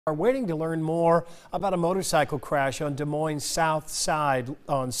Are waiting to learn more about a motorcycle crash on Des Moines' south side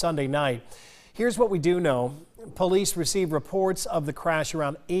on Sunday night. Here's what we do know. Police received reports of the crash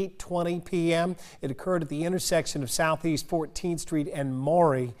around 8:20 p.m. It occurred at the intersection of Southeast 14th Street and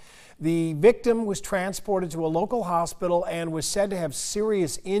Maury. The victim was transported to a local hospital and was said to have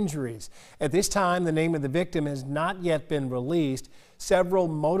serious injuries. At this time, the name of the victim has not yet been released. Several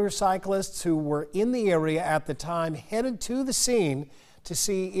motorcyclists who were in the area at the time headed to the scene to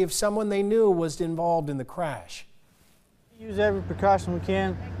see if someone they knew was involved in the crash. We use every precaution we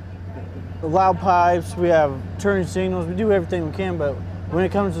can. The loud pipes, we have turning signals, we do everything we can, but when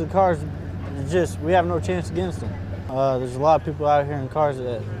it comes to the cars, we have no chance against them. There's a lot of people out here in cars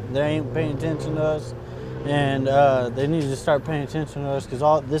that they ain't paying attention to us, and they need to start paying attention to us because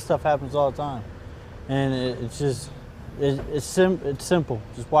all this stuff happens all the time. And it's simple.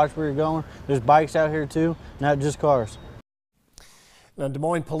 Just watch where you're going. There's bikes out here too, not just cars. Now, Des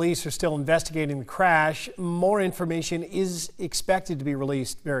Moines police are still investigating the crash. More information is expected to be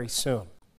released very soon.